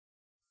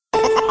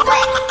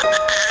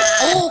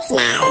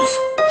Let's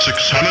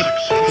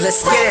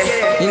get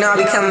it. You know I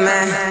be coming,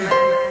 man.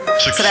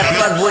 So that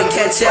fuck boy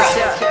catch up.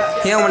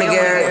 He don't wanna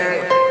get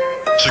hurt.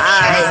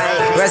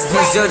 Alright, rest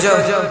in peace, JoJo.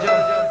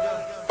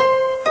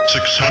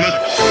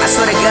 I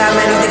swear to God,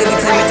 man, these niggas be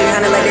claiming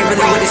 300 like they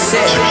really with the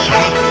shit.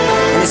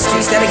 In the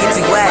streets, that'll get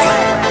too whack.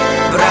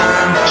 But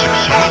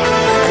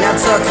and I'm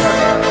talking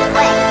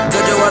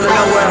JoJo all in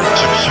the world.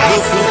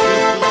 Goofy.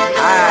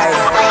 Alright,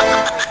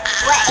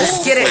 let's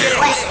get it.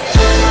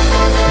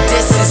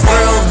 This is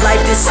real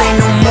life, this ain't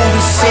no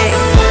movie shit.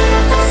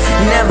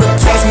 Never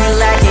catch me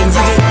lacking,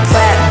 you get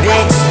clapped,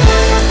 bitch.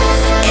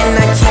 And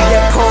I keep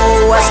that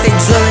pole, I stay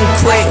drilling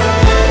quick.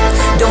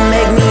 Don't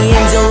make me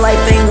end your life,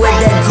 ain't with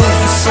that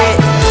goofy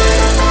shit.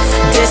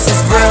 This is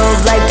real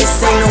life, this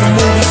ain't no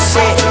movie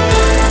shit.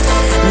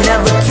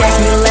 Never catch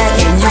me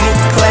lacking, you get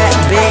clapped,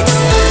 bitch.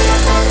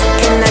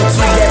 And I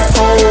keep that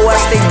pole, I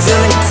stay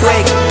drilling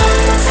quick.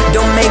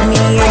 Don't make me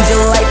end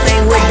your life,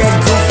 ain't with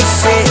that goofy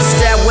shit.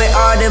 Strapped with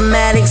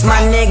automatics, my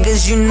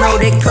niggas, you know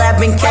they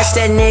clapping. Catch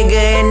that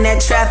nigga in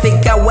that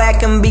traffic, I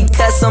whack him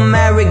because I'm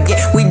arrogant.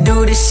 We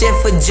do this shit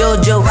for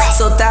JoJo,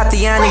 so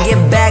Tatiana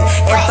get back.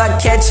 If I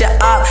catch her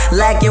up,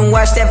 Lackin,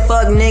 watch that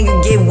fuck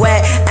nigga get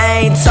wet.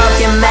 I ain't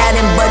talking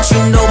Madden, but you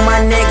know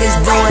my niggas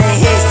doing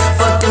hits.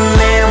 Fuck them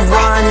land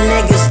run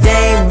niggas, they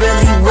ain't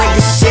really with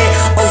the shit.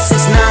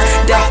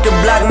 069, duck the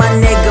block, my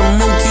nigga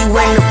Mookie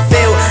in the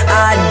field.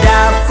 I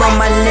die from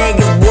my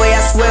niggas, boy,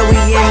 I swear we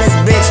in this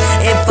bitch.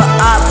 If I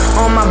op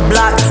on my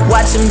block,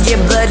 watch them get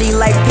bloody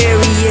like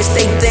periods.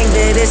 They think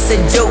that it's a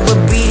joke, but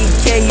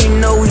BDK, you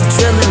know we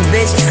drillin',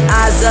 bitch.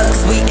 Eyes up,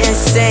 cause we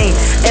insane.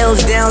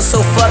 L's down,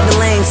 so fuck the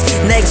lanes.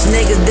 Next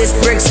niggas, this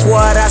brick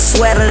squad, I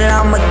swear that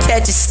I'ma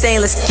catch a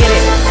stain. Let's get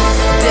it.